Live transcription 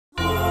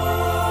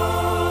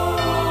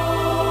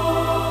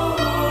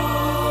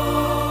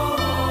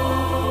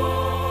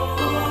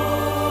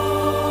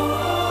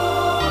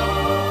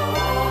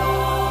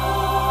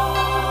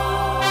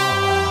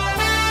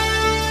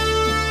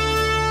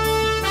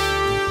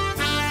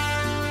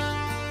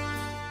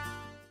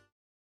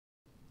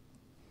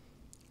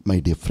My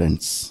dear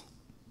friends,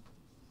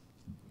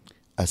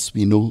 as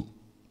we know,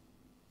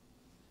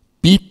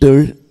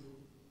 Peter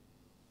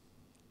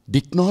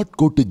did not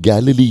go to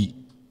Galilee,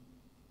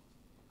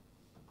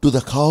 to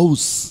the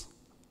house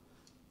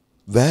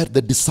where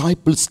the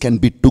disciples can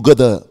be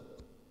together,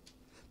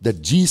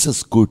 that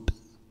Jesus could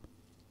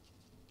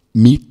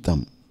meet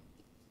them.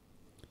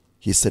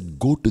 He said,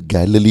 go to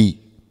Galilee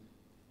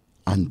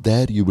and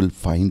there you will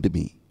find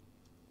me.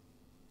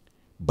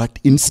 But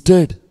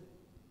instead,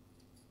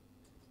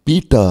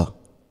 Peter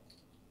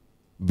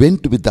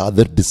went with the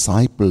other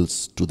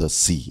disciples to the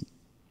sea.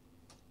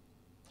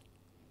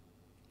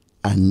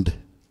 And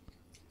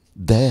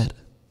there,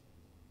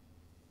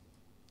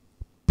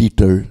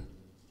 Peter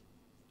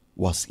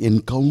was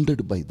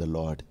encountered by the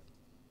Lord.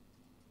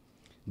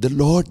 The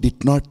Lord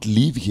did not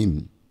leave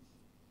him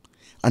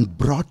and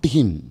brought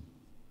him.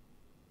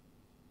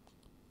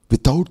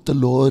 Without the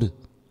Lord,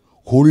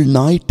 whole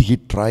night he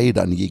tried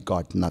and he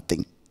got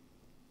nothing.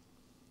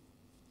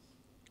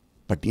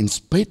 But in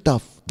spite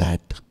of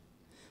that,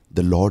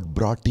 the Lord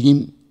brought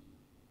him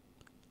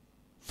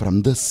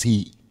from the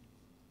sea.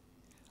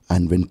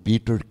 And when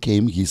Peter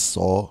came, he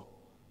saw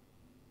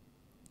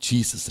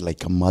Jesus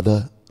like a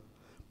mother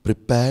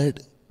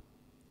prepared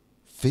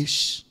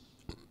fish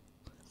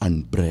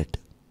and bread.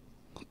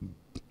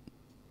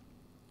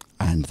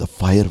 And the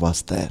fire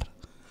was there,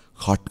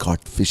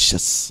 hot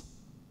fishes.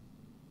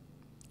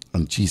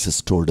 And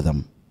Jesus told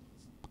them,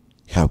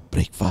 have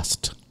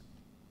breakfast.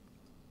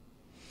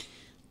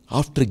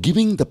 After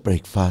giving the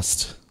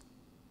breakfast,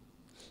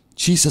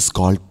 Jesus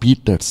called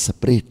Peter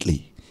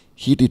separately.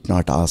 He did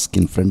not ask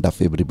in front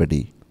of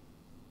everybody.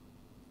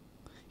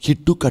 He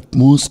took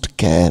utmost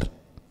care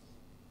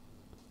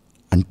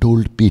and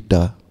told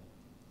Peter,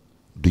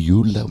 do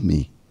you love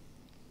me?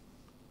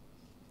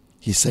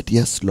 He said,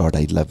 yes, Lord,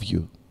 I love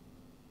you.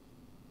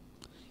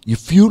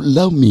 If you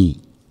love me,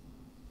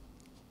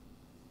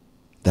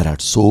 there are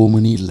so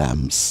many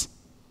lambs,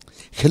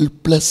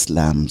 helpless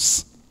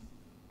lambs.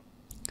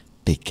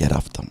 Take care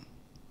of them.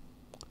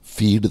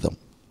 Feed them.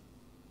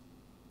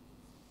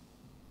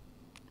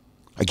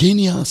 Again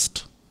he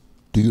asked,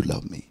 do you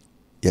love me?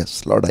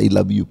 Yes, Lord, I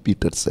love you,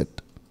 Peter said.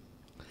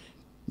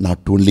 Not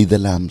only the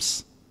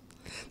lambs.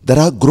 There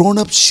are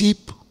grown-up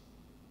sheep.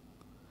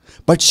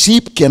 But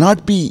sheep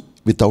cannot be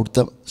without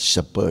the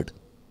shepherd.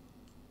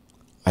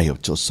 I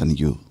have chosen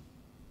you.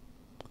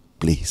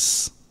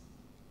 Please,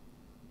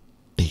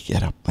 take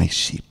care of my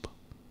sheep.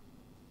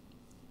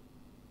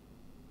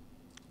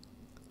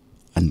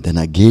 And then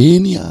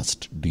again he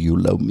asked, do you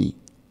love me?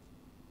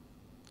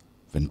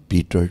 When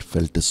Peter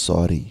felt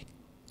sorry,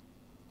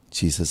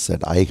 Jesus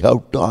said, I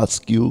have to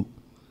ask you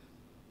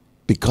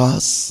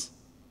because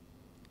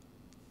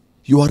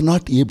you are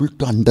not able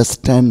to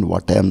understand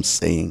what I am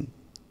saying.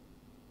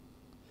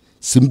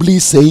 Simply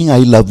saying, I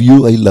love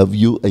you, I love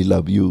you, I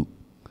love you,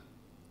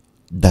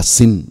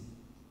 doesn't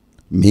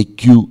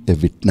make you a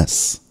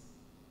witness.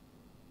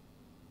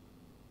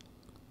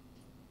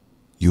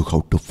 You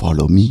have to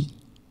follow me.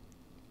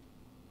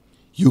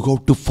 You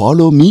have to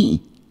follow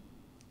me.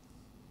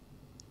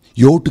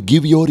 You have to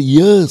give your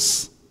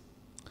ears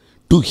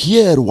to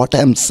hear what I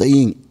am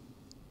saying.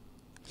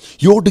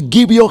 You have to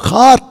give your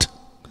heart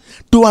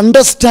to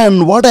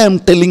understand what I am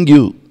telling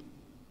you.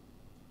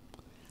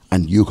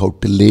 And you have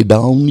to lay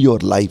down your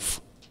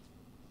life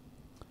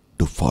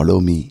to follow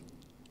me.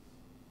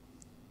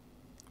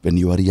 When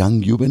you are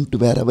young, you went to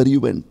wherever you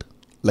went.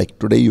 Like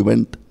today you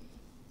went.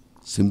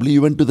 Simply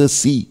you went to the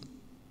sea.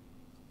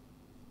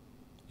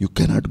 You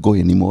cannot go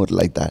anymore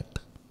like that.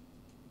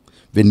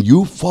 When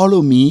you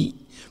follow me,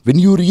 when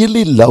you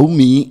really love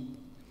me,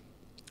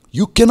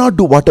 you cannot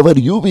do whatever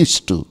you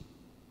wish to.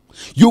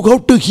 You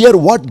have to hear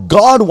what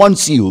God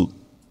wants you.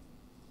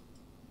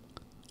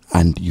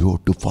 And you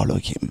have to follow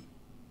Him.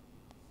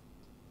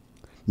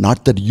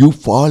 Not that you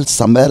fall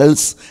somewhere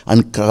else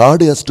and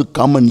God has to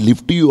come and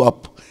lift you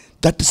up.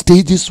 That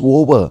stage is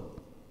over.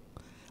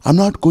 I'm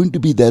not going to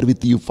be there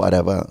with you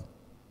forever.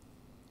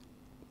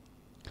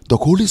 The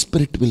Holy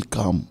Spirit will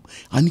come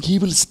and He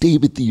will stay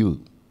with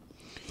you.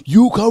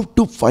 You have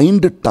to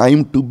find a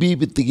time to be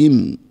with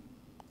Him.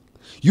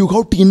 You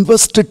have to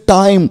invest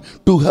time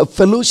to have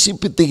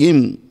fellowship with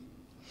Him.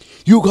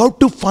 You have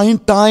to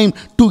find time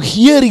to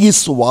hear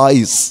His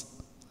voice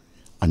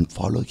and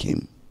follow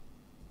Him.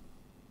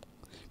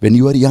 When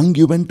you are young,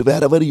 you went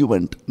wherever you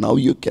went. Now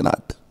you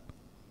cannot.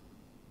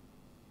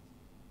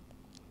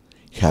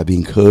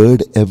 Having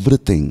heard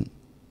everything,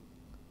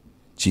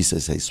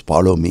 Jesus says,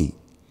 follow me.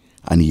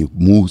 And He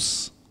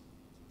moves.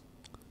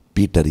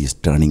 Peter is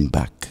turning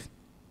back.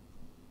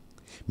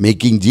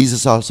 Making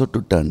Jesus also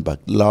to turn back.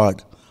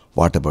 Lord,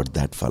 what about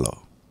that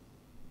fellow?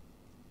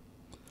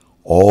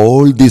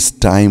 All this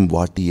time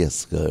what he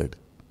has heard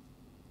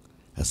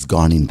has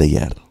gone in the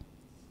air.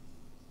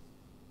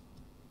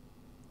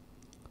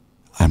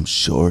 I'm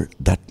sure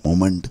that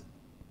moment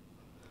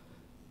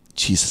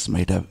Jesus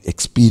might have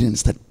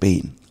experienced that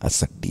pain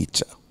as a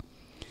teacher.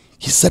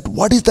 He said,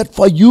 what is that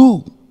for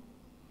you?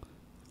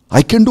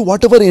 I can do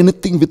whatever,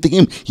 anything with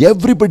him.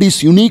 Everybody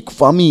is unique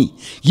for me.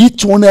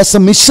 Each one has a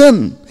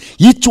mission.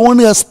 Each one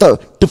has the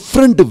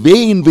different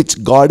way in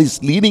which God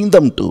is leading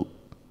them to.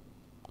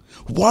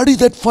 What is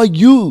that for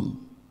you?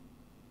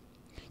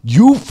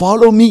 You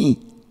follow me.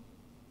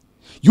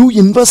 You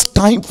invest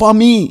time for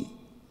me.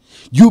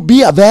 You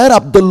be aware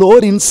of the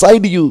Lord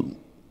inside you.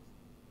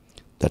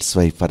 That's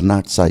why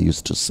Fr.Christuraj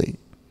used to say,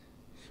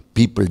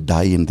 people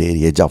die in their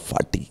age of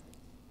 40.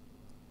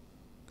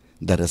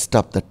 The rest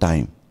of the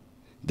time,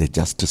 they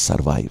just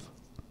survive.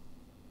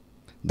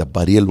 The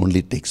burial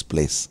only takes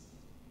place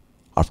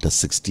after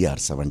 60 or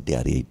 70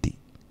 or 80.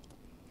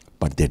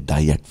 But they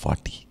die at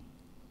 40.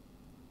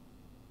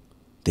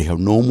 They have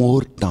no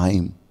more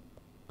time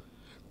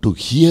to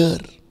hear,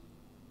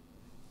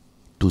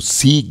 to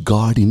see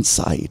God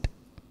inside,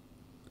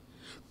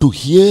 to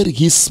hear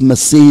His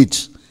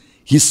message,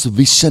 His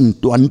vision,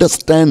 to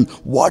understand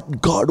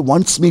what God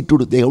wants me to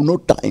do. They have no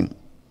time.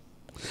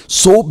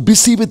 So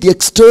busy with the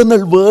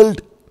external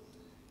world,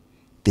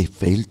 they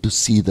fail to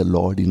see the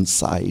Lord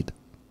inside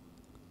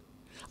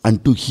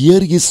and to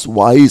hear His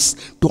voice,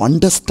 to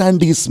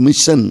understand His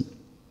mission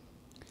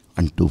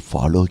and to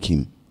follow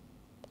Him,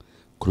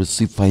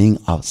 crucifying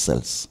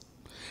ourselves.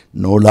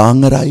 No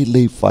longer I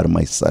live for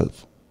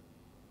myself.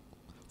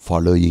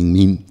 Following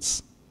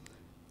means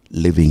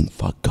living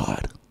for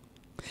God,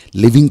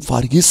 living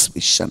for His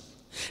vision,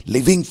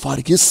 living for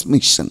His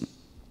mission.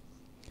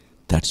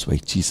 That's why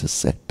Jesus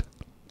said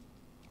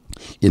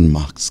in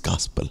Mark's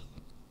Gospel,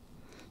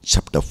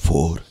 chapter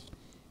 4,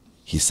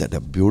 He said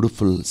a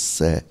beautiful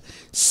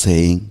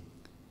saying,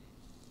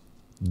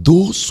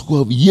 those who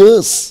have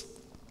ears,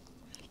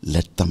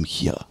 let them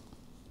hear.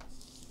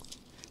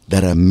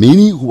 There are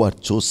many who are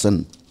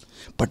chosen,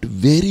 but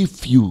very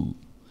few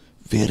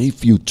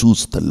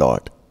choose the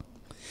Lord.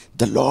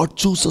 The Lord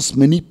chooses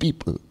many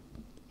people.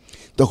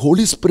 The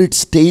Holy Spirit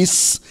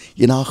stays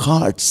in our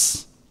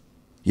hearts,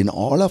 in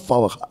all of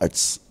our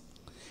hearts,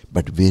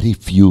 but very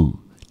few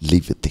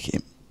live with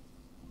Him.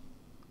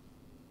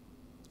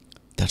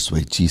 That's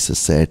why Jesus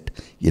said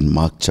in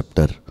Mark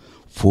chapter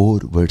 4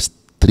 verse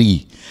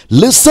 3,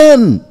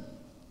 listen!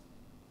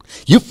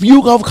 If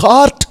you have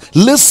heart,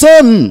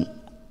 listen!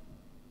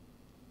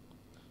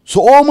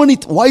 So many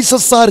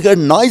voices are heard,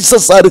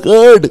 noises are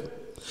heard.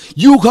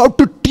 You have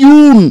to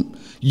tune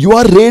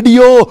your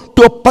radio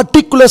to a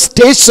particular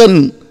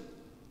station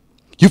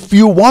if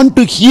you want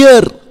to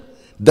hear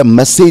the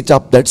message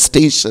of that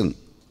station.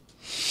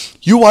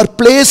 You are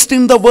placed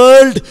in the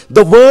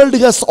world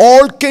has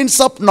all kinds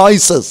of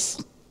noises.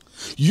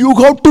 You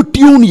have to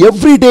tune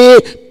every day,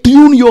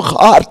 tune your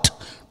heart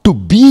to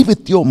be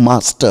with your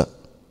Master.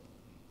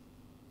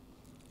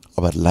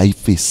 Our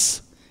life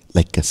is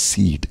like a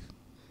seed.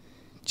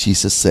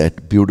 Jesus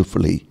said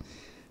beautifully,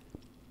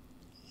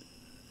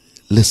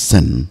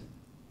 listen,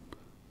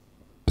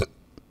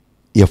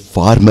 a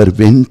farmer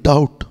went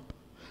out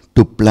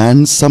to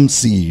plant some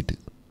seed.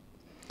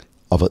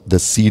 The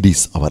seed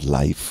is our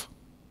life.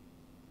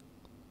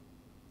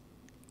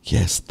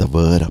 Yes, the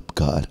word of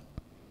God.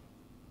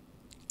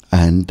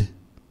 And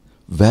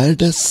where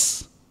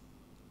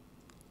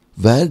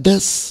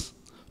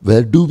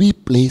do we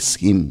place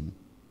Him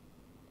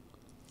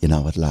in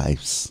our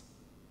lives?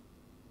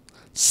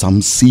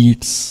 Some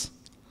seeds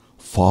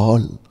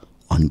fall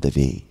on the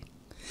way.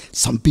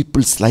 Some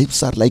people's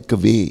lives are like a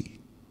way.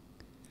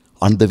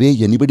 On the way,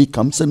 anybody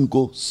comes and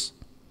goes.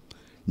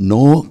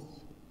 No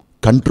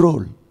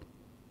control.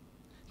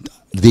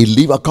 They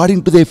live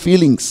according to their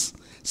feelings.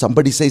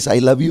 Somebody says, I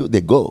love you,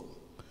 they go.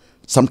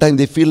 Sometimes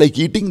they feel like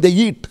eating, they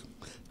eat.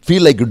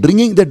 Feel like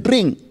drinking, they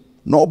drink.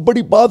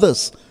 Nobody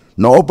bothers.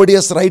 Nobody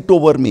has right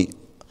over me.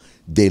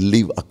 They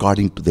live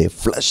according to their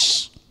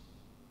flesh.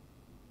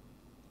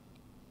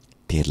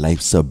 Their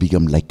lives have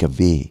become like a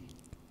way.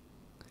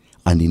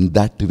 And in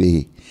that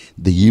way,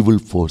 the evil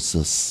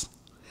forces,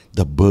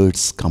 the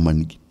birds come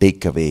and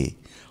take away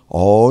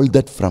all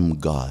that from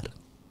God.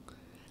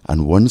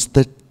 And once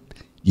that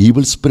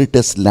evil spirit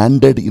has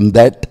landed in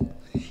that,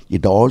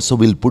 it also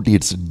will put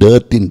its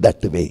dirt in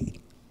that way.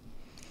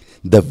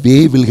 The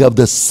way will have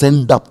the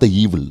scent of the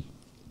evil,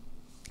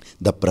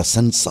 the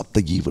presence of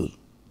the evil.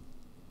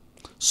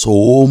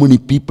 So many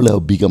people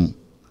have become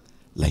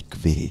like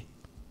way.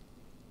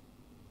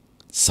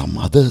 Some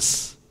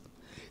others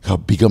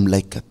have become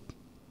like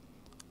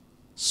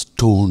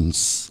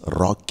stones,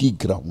 rocky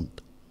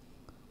ground.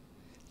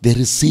 They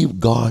receive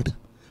God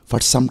for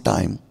some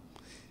time.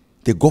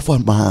 They go for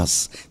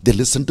Mass. They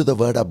listen to the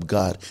word of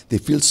God. They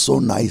feel so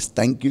nice.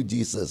 Thank you,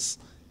 Jesus.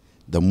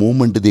 The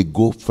moment they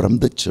go from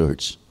the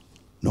church,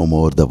 no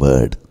more the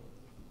word.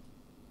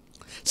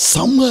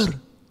 Some are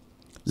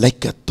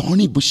like a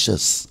thorny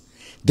bushes.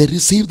 They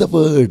receive the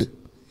word.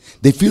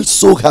 They feel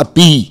so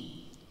happy.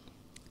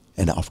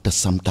 And after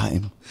some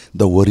time,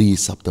 the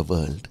worries of the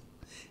world,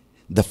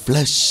 the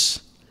flesh,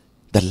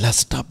 the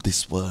lust of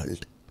this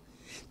world,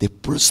 they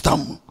push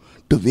them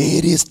to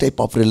various type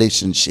of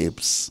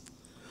relationships,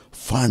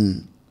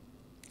 fun,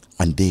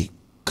 and they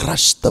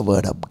crush the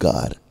word of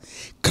God,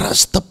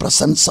 crush the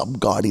presence of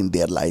God in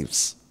their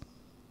lives.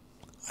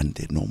 and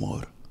they no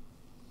more.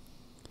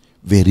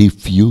 Very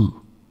few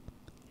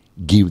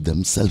give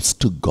themselves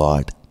to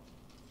God,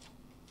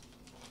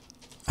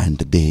 and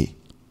they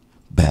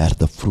bear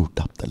the fruit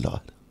of the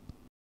Lord.